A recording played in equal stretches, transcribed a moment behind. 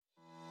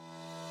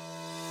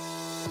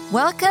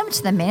Welcome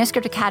to the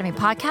Manuscript Academy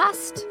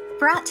podcast,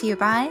 brought to you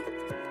by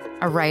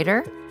a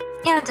writer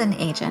and an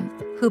agent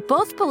who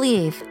both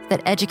believe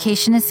that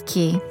education is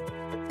key.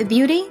 The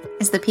beauty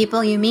is the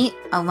people you meet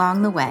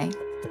along the way.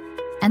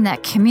 And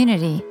that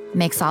community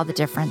makes all the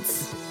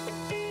difference.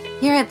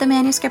 Here at the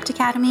Manuscript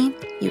Academy,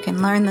 you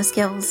can learn the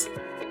skills,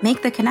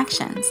 make the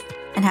connections,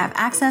 and have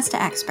access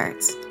to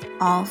experts,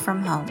 all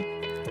from home.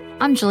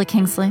 I'm Julie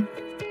Kingsley.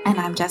 And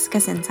I'm Jessica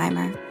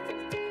Sinsheimer.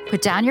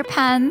 Put down your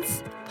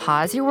pens,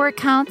 pause your word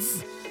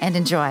counts, and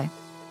enjoy.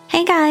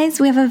 Hey guys,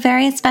 we have a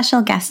very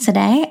special guest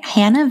today,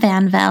 Hannah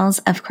VanVels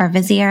of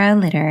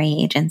Corvisiero Literary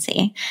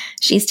Agency.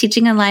 She's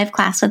teaching a live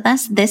class with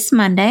us this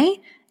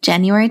Monday,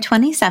 January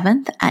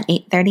 27th at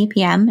 8:30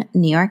 p.m.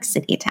 New York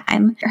City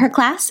time. Her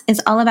class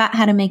is all about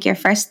how to make your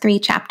first 3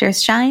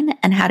 chapters shine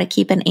and how to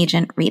keep an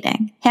agent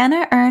reading.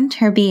 Hannah earned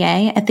her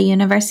BA at the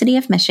University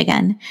of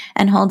Michigan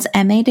and holds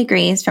MA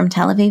degrees from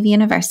Tel Aviv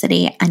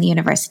University and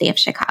University of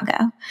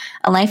Chicago.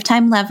 A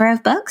lifetime lover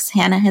of books,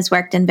 Hannah has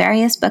worked in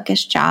various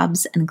bookish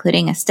jobs,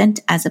 including a stint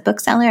as a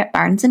bookseller at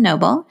Barnes &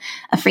 Noble,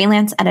 a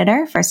freelance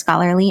editor for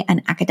scholarly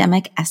and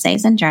academic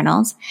essays and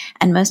journals,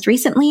 and most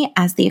recently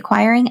as the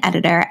acquiring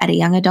editor at a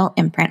young adult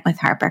imprint with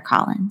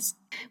HarperCollins.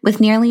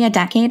 With nearly a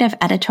decade of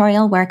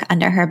editorial work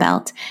under her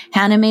belt,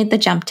 Hannah made the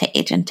jump to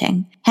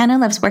agenting. Hannah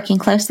loves working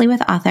closely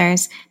with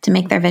authors to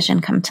make their vision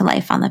come to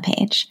life on the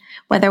page.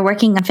 Whether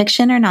working on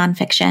fiction or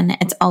nonfiction,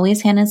 it's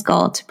always Hannah's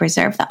goal to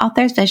preserve the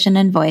author's vision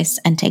and voice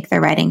and take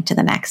their writing to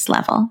the next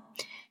level.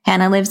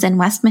 Hannah lives in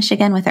West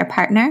Michigan with her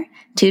partner,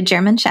 2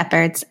 German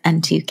shepherds,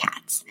 and 2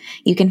 cats.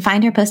 You can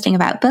find her posting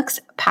about books,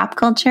 pop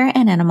culture,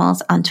 and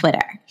animals on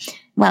Twitter.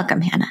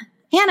 Welcome, Hannah.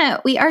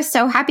 Hannah, we are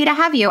so happy to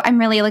have you. I'm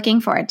really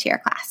looking forward to your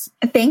class.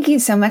 Thank you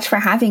so much for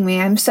having me.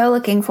 I'm so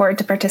looking forward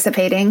to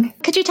participating.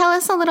 Could you tell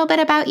us a little bit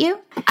about you?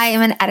 I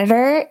am an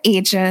editor,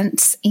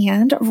 agent,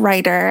 and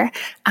writer.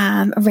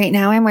 Right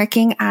now I'm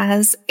working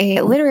as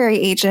a literary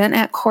agent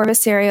at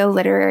Corvisiero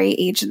Literary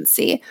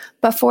Agency.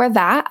 Before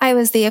that, I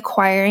was the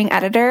acquiring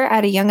editor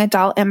at a young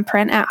adult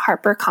imprint at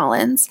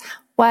HarperCollins.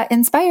 What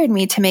inspired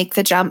me to make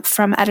the jump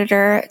from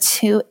editor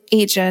to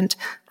agent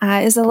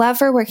is a love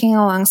for working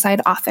alongside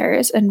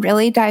authors and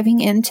really diving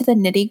into the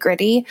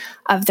nitty-gritty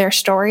of their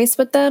stories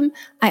with them.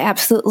 I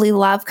absolutely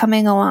love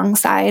coming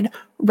alongside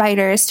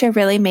writers to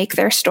really make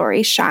their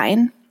stories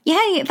shine.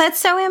 Yay,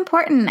 that's so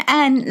important.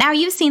 And now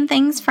you've seen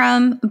things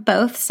from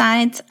both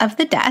sides of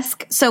the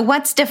desk. So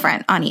what's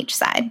different on each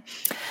side?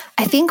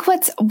 I think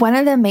what's one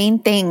of the main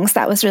things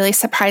that was really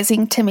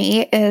surprising to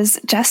me is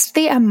just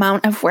the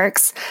amount of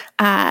works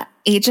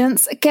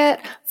agents get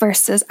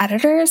versus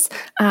editors.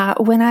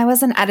 When I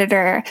was an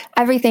editor,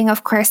 everything,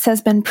 of course,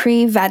 has been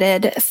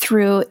pre-vetted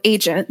through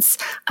agents.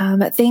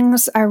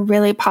 Things are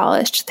really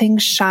polished,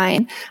 things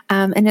shine,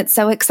 and it's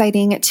so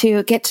exciting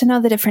to get to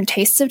know the different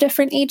tastes of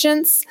different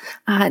agents.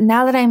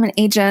 Now that I'm an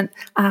agent,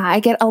 I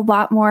get a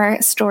lot more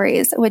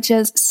stories, which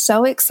is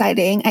so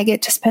exciting. I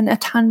get to spend a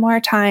ton more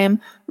time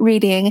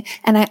reading,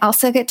 and I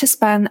also get to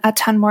spend a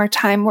ton more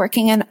time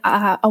working in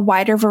a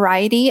wider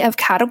variety of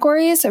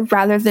categories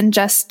rather than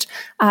just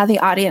the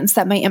audience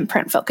that my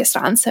imprint focused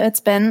on. So it's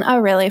been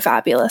a really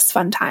fabulous,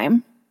 fun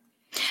time.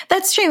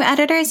 That's true.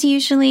 Editors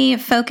usually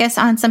focus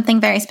on something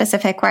very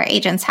specific where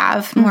agents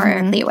have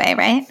more leeway,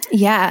 right?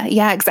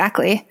 Yeah,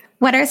 exactly.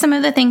 What are some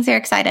of the things you're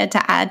excited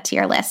to add to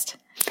your list?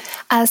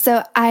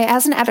 So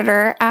as an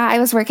editor, I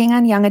was working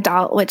on young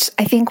adult, which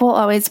I think will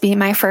always be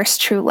my first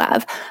true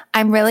love.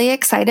 I'm really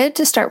excited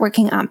to start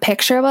working on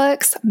picture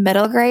books,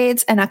 middle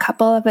grades, and a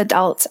couple of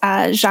adult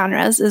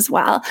genres as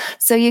well.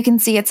 So you can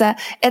see it's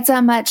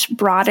a much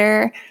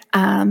broader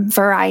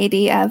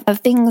variety of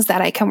things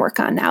that I can work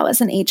on now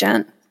as an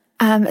agent.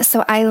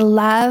 So I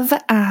love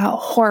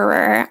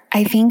horror.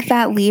 I think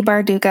that Leigh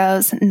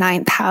Bardugo's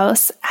Ninth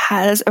House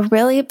has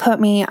really put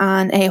me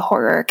on a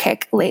horror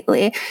kick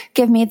lately.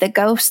 Give me the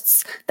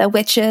ghosts, the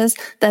witches,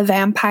 the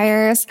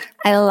vampires.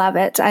 I love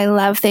it. I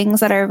love things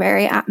that are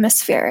very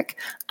atmospheric.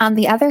 On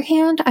the other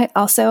hand, I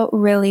also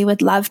really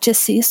would love to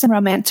see some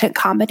romantic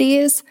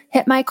comedies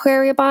hit my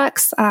query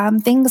box,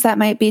 things that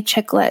might be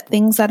chick lit,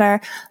 things that are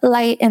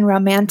light and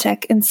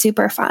romantic and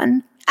super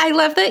fun. I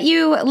love that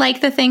you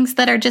like the things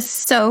that are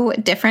just so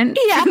different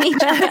from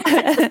each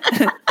other.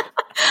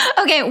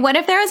 Okay, what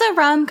if there was a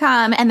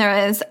rom-com and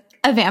there was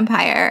a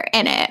vampire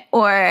in it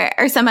or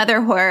some other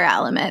horror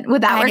element?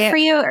 Would that work for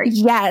you? Or?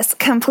 Yes,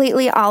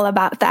 completely all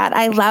about that.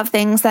 I love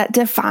things that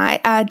defy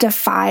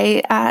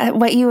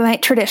what you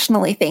might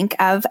traditionally think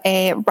of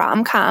a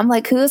rom-com.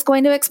 Like, who is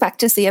going to expect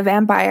to see a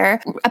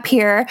vampire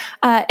appear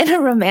in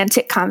a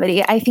romantic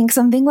comedy? I think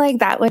something like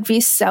that would be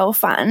so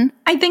fun.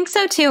 I think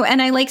so too.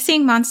 And I like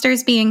seeing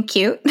monsters being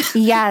cute.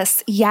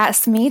 Yes,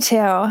 me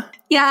too.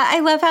 Yeah, I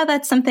love how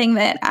that's something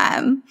that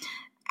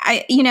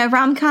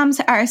rom-coms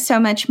are so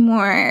much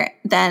more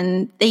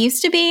than they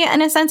used to be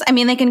in a sense. I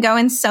mean, they can go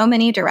in so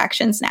many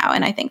directions now,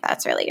 and I think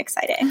that's really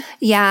exciting.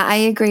 Yeah, I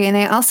agree. And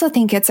I also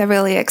think it's a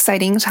really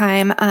exciting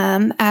time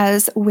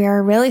as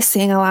we're really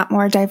seeing a lot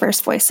more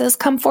diverse voices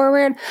come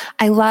forward.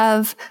 I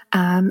love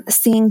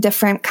seeing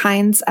different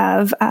kinds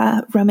of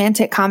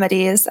romantic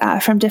comedies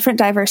from different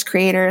diverse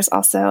creators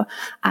also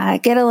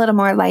get a little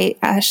more light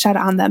shed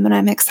on them. And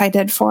I'm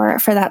excited for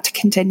that to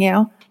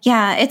continue.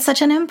 Yeah, it's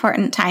such an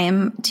important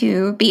time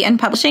to be in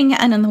publishing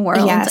and in the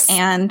world. Yes.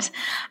 And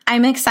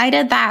I'm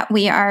excited that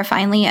we are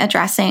finally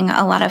addressing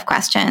a lot of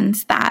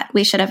questions that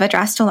we should have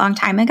addressed a long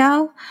time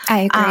ago.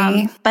 I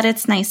agree. But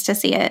it's nice to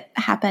see it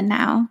happen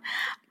now.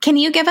 Can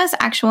you give us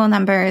actual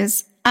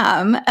numbers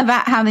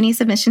about how many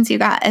submissions you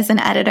got as an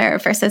editor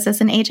versus as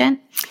an agent?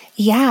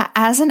 Yeah,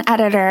 as an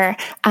editor,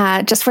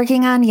 just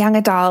working on young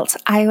adult,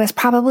 I was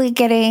probably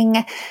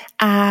getting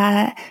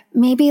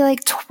maybe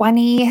like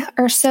 20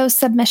 or so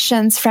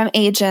submissions from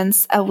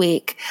agents a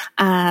week,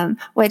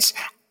 which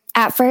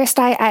at first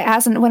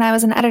when I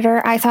was an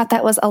editor, I thought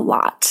that was a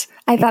lot.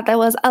 I thought that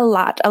was a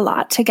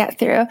lot to get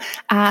through.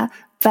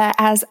 But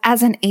as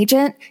an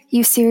agent,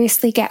 you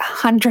seriously get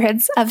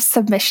hundreds of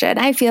submission.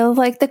 I feel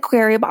like the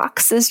query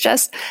box is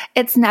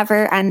it's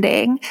never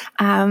ending.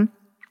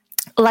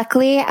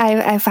 Luckily,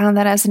 I found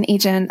that as an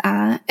agent,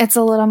 it's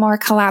a little more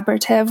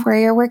collaborative where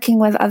you're working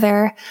with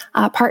other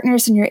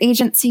partners in your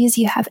agencies.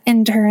 You have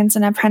interns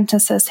and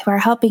apprentices who are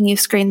helping you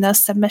screen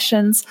those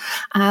submissions.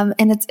 And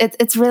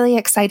it's really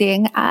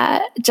exciting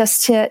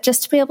just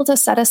to be able to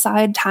set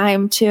aside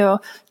time to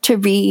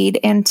read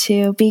and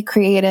to be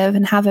creative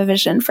and have a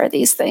vision for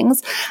these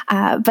things.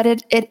 But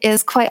it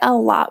is quite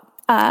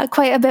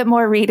a bit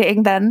more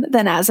reading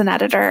than as an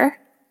editor.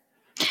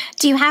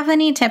 Do you have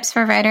any tips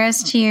for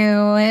writers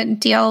to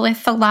deal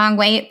with the long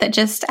wait that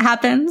just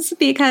happens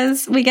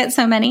because we get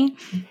so many?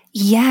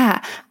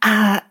 Yeah,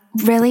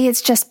 really,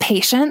 it's just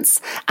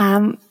patience.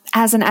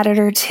 As an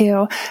editor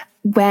too,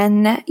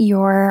 when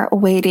you're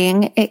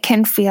waiting, it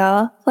can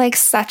feel like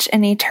such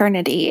an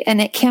eternity and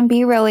it can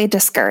be really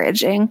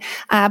discouraging.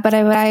 But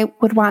I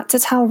would want to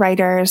tell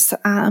writers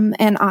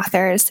and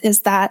authors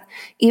is that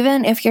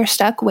even if you're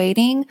stuck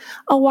waiting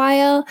a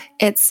while,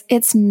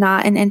 it's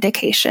not an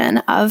indication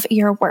of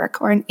your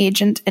work or an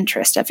agent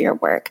interest of your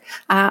work.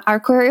 Our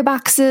query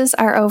boxes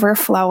are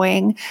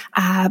overflowing,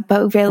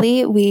 but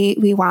really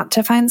we want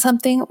to find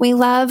something we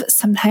love.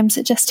 Sometimes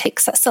it just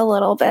takes us a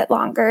little bit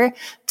longer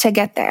to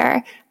get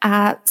there.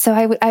 So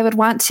I would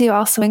want to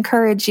also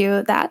encourage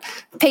you that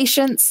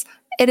patience,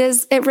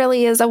 it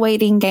really is a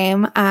waiting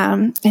game,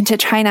 and to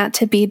try not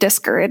to be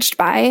discouraged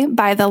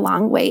by the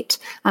long wait.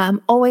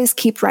 Always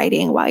keep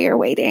writing while you're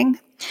waiting.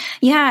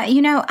 Yeah,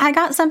 I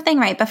got something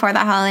right before the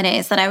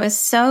holidays that I was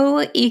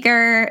so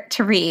eager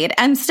to read.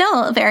 I'm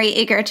still very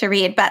eager to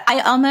read, but I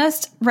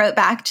almost wrote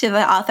back to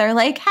the author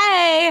like,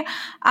 hey,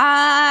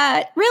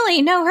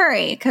 really no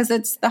hurry because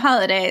it's the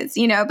holidays,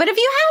 but if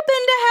you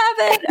happen to have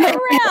it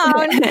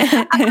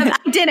around, I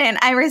didn't.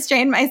 I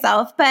restrained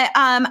myself, but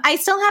I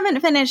still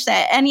haven't finished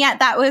it. And yet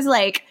that was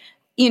like,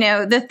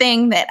 the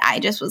thing that I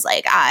just was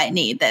like, I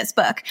need this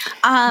book.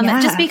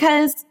 Just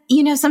because,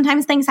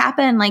 sometimes things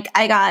happen. Like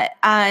I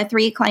got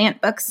 3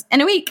 client books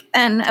in a week.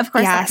 And of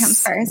course that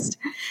comes first.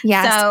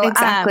 Yes, so,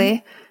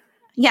 exactly.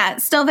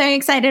 Still very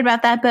excited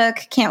about that book.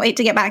 Can't wait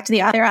to get back to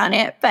the author on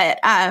it. But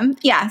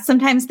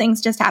sometimes things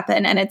just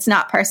happen and it's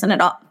not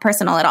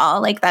personal at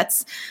all. Like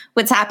that's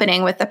what's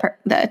happening with the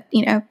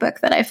book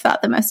that I've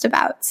thought the most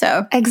about.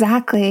 So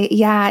exactly.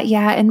 Yeah.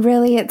 And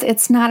really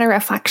it's not a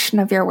reflection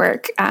of your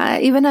work.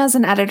 Even as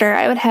an editor,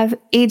 I would have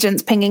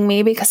agents pinging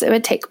me because it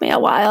would take me a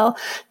while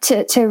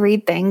to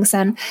read things.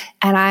 And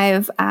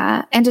I've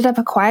ended up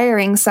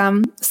acquiring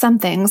some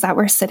things that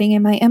were sitting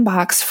in my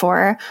inbox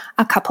for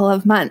a couple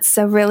of months.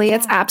 So really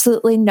it's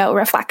absolutely no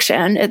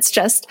reflection. It's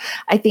just,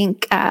 I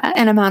think,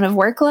 an amount of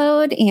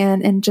workload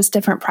and just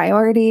different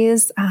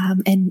priorities,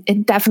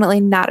 and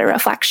definitely not a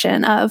reflection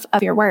of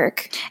your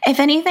work. If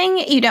anything,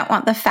 you don't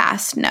want the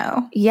fast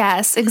no.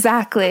 Yes,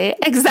 exactly.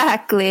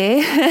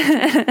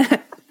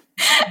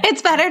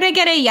 It's better to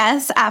get a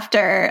yes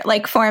after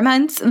like 4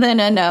 months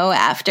than a no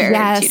after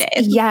 2 days.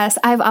 Yes.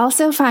 I've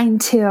also found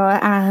too,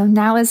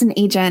 now as an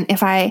agent,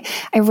 if I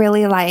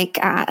really like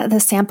the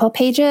sample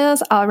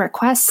pages, I'll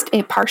request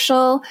a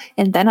partial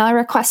and then I'll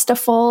request a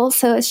full.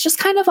 So it's just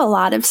kind of a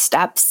lot of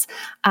steps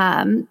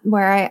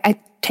where it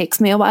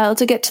takes me a while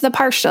to get to the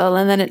partial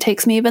and then it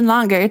takes me even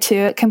longer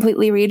to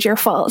completely read your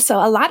full.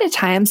 So a lot of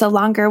times a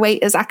longer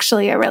wait is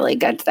actually a really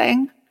good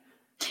thing.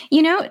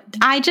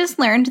 I just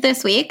learned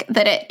this week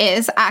that it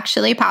is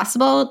actually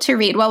possible to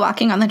read while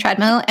walking on the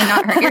treadmill and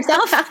not hurt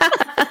yourself.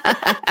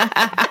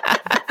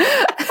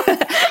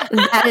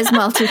 That is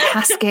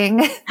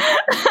multitasking.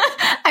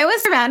 I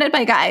was surrounded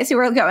by guys who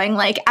were going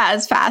like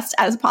as fast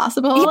as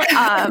possible.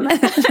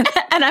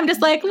 And I'm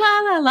just like, la,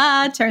 la,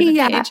 la, turn the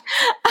page.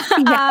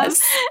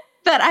 Yes.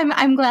 But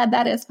I'm glad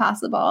that is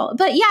possible.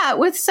 But yeah,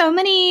 with so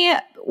many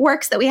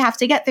works that we have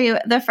to get through,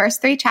 the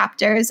first 3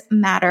 chapters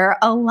matter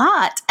a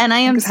lot. And I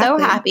am so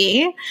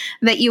happy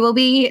that you will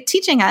be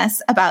teaching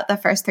us about the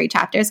first 3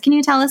 chapters. Can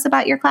you tell us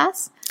about your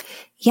class?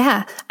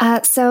 Yeah.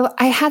 So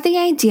I had the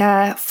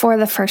idea for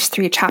the first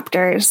 3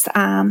 chapters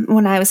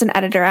when I was an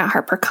editor at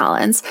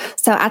HarperCollins.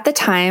 So at the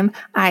time,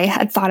 I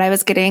had thought I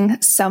was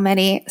getting so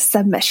many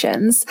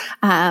submissions.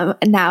 Now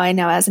I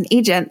know as an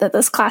agent that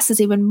this class is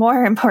even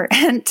more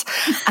important.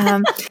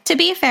 To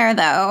be fair,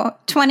 though,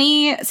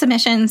 20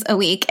 submissions a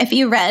week, if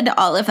you read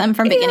all of them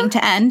from beginning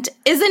to end,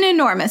 is an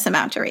enormous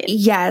amount to read.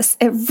 Yes,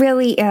 it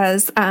really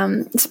is.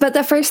 But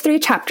the first 3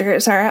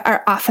 chapters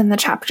are often the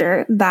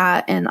chapter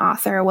that an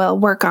author will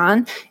work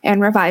on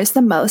and revise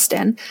the most.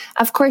 And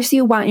of course,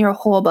 you want your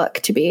whole book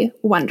to be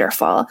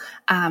wonderful.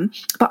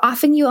 But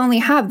often you only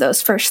have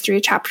those first 3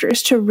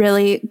 chapters to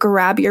really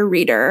grab your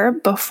reader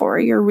before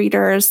your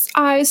reader's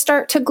eyes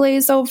start to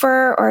glaze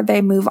over or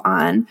they move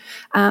on.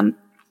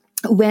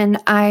 When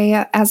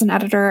I, as an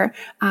editor,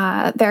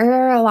 there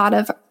are a lot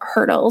of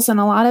hurdles and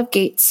a lot of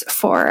gates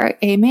for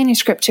a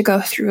manuscript to go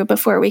through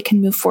before we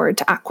can move forward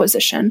to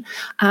acquisition.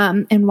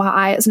 And while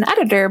I, as an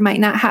editor,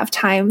 might not have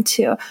time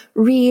to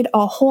read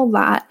a whole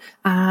lot,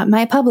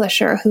 my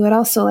publisher, who would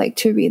also like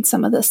to read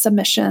some of the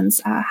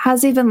submissions,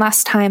 has even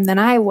less time than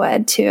I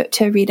would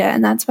to read it.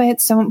 And that's why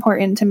it's so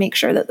important to make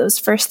sure that those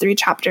first 3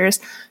 chapters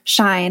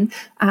shine.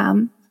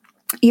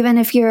 Even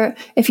if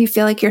you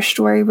feel like your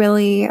story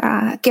really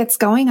gets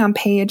going on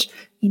page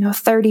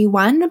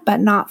 31,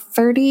 but not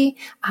 30,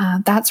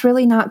 that's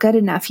really not good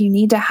enough. You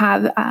need to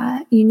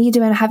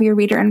have your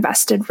reader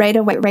invested right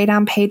away, right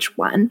on page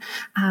 1.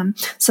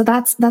 So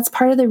that's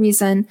part of the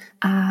reason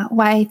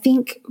why I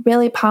think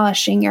really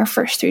polishing your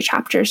first 3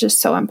 chapters is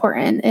so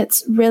important.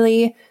 It's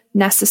really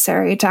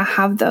necessary to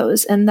have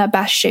those in the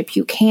best shape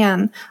you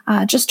can,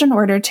 just in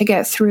order to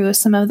get through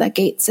some of the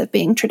gates of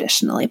being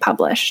traditionally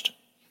published.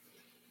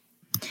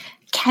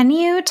 Can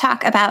you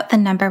talk about the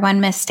number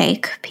one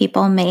mistake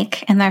people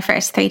make in their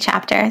first 3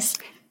 chapters?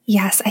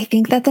 Yes, I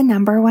think that the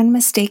number one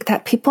mistake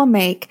that people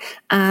make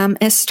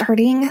is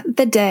starting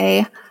the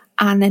day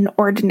on an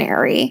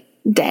ordinary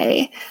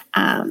day.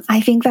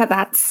 I think that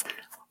that's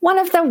one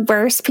of the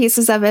worst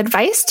pieces of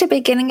advice to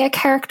beginning a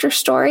character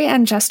story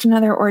on just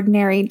another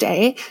ordinary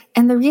day.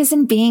 And the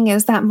reason being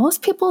is that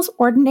most people's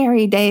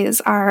ordinary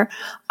days are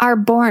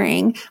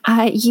boring.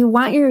 You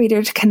want your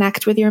reader to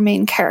connect with your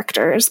main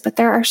characters, but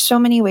there are so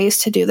many ways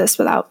to do this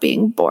without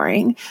being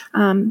boring.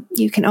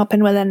 You can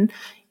open with an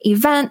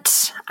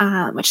event,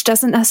 which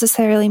doesn't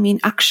necessarily mean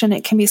action.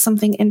 It can be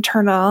something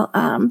internal.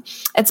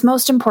 It's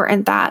most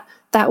important that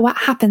what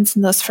happens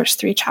in those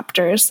first 3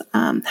 chapters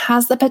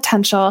has the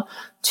potential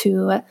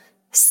to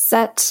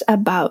set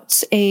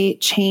about a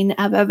chain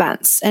of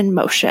events in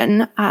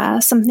motion,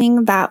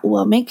 something that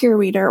will make your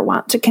reader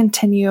want to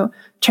continue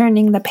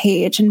turning the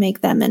page and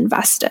make them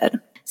invested.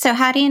 So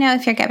how do you know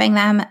if you're giving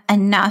them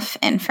enough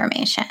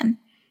information?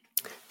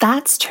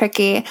 That's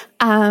tricky.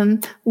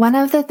 One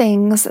of the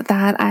things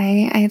that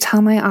I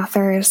tell my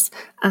authors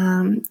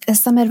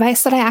is some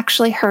advice that I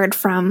actually heard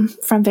from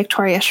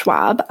Victoria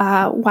Schwab,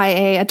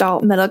 YA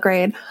adult middle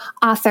grade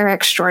author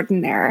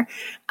extraordinaire.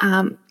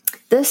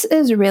 This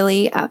is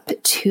really up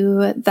to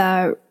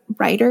the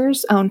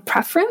writer's own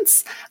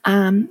preference.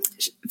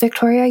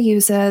 Victoria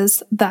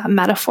uses the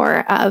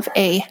metaphor of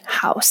a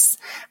house.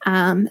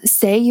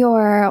 Say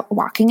you're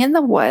walking in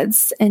the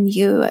woods and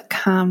you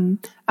come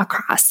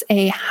across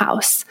a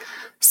house.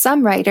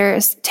 Some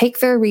writers take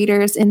their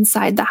readers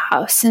inside the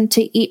house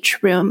into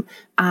each room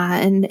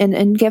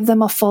and give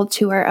them a full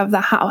tour of the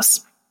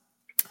house.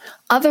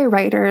 Other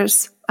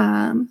writers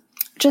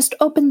just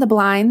open the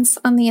blinds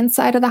on the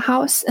inside of the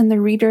house and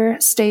the reader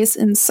stays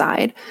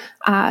outside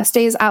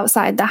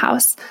the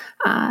house.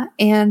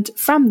 And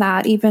from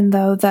that, even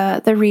though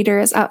the reader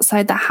is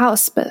outside the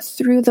house, but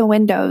through the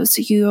windows,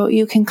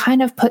 you can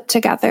kind of put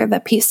together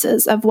the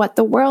pieces of what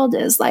the world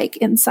is like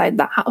inside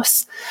the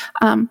house.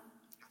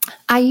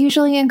 I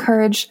usually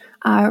encourage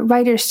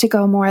writers to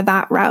go more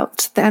that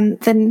route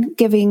than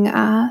giving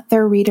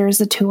their readers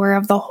a tour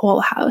of the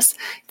whole house.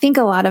 I think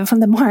a lot of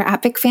the more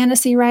epic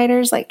fantasy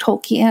writers like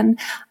Tolkien,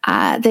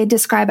 they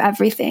describe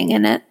everything,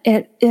 and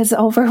it is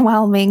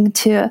overwhelming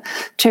to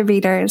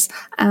readers.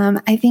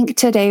 I think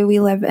today we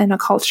live in a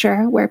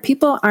culture where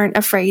people aren't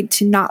afraid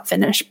to not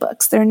finish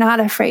books. They're not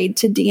afraid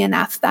to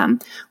DNF them,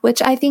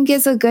 which I think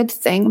is a good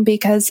thing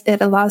because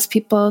it allows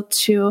people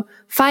to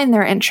find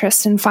their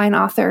interests and find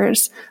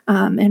authors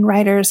and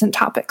writers and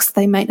topics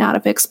they might not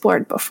have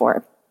explored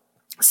before.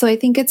 So I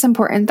think it's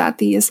important that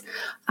these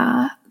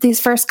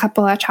first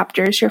couple of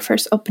chapters, your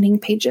first opening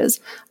pages,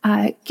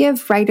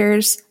 give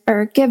readers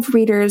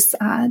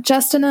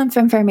just enough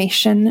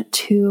information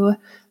to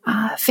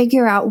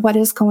figure out what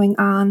is going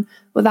on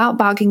without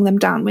bogging them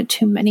down with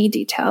too many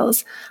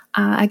details.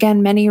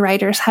 Again, many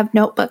writers have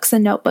notebooks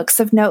and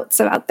notebooks of notes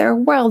about their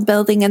world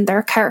building and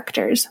their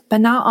characters, but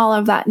not all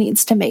of that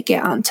needs to make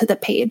it onto the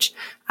page.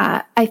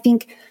 I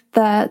think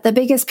the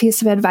biggest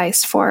piece of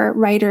advice for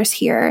writers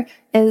here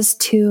is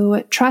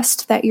to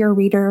trust that your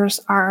readers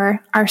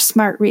are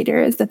smart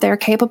readers, that they're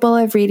capable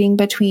of reading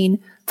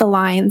between the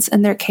lines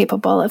and they're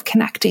capable of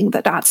connecting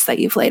the dots that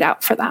you've laid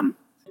out for them.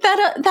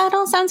 That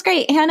all sounds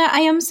great. Hannah, I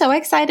am so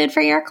excited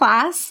for your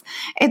class.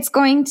 It's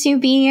going to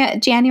be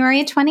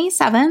January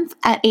 27th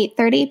at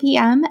 8:30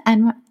 p.m.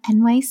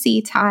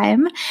 NYC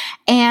time,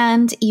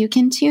 and you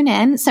can tune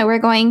in. So we're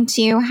going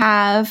to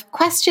have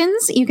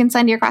questions. You can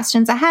send your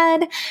questions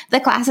ahead. The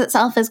class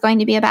itself is going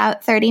to be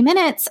about 30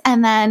 minutes,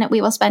 and then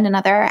we will spend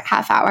another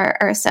half hour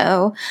or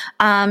so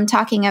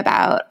talking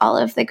about all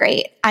of the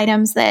great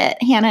items that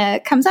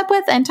Hannah comes up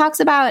with and talks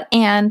about,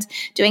 and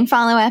doing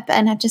follow-up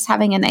and just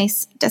having a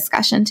nice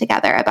discussion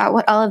together about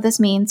what all of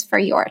this means for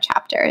your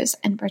chapters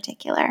in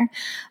particular.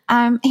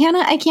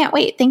 Hannah, I can't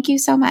wait. Thank you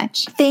so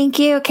much. Thank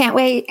you. Can't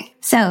wait.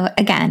 So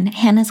again,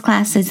 Hannah's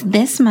class is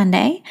this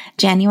Monday,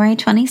 January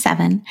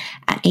 27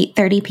 at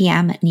 8:30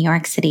 p.m. New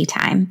York City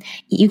time.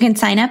 You can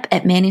sign up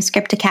at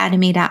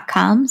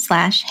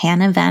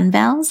manuscriptacademy.com/Hannah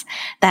VanVels.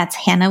 That's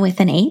Hannah with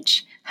an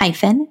H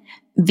hyphen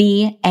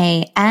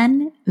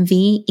VanVels.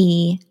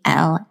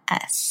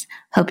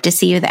 Hope to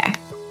see you there.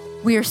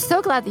 We are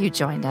so glad that you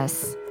joined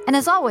us. And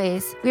as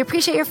always, we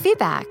appreciate your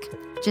feedback.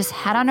 Just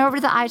head on over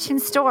to the iTunes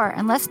store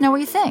and let us know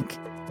what you think.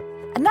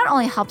 It not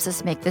only helps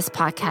us make this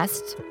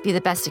podcast be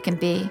the best it can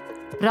be,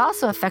 but it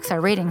also affects our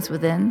ratings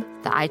within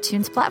the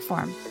iTunes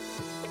platform.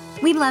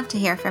 We'd love to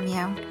hear from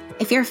you.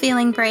 If you're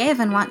feeling brave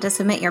and want to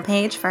submit your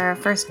page for our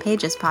First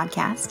Pages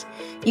podcast,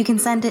 you can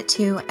send it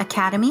to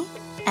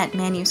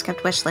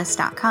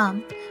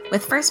academy@manuscriptwishlist.com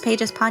with First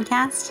Pages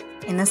podcast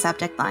in the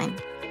subject line.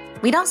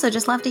 We'd also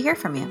just love to hear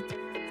from you.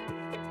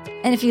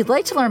 And if you'd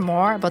like to learn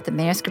more about the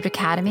Manuscript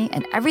Academy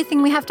and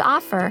everything we have to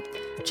offer,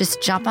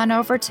 just jump on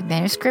over to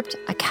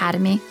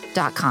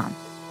manuscriptacademy.com.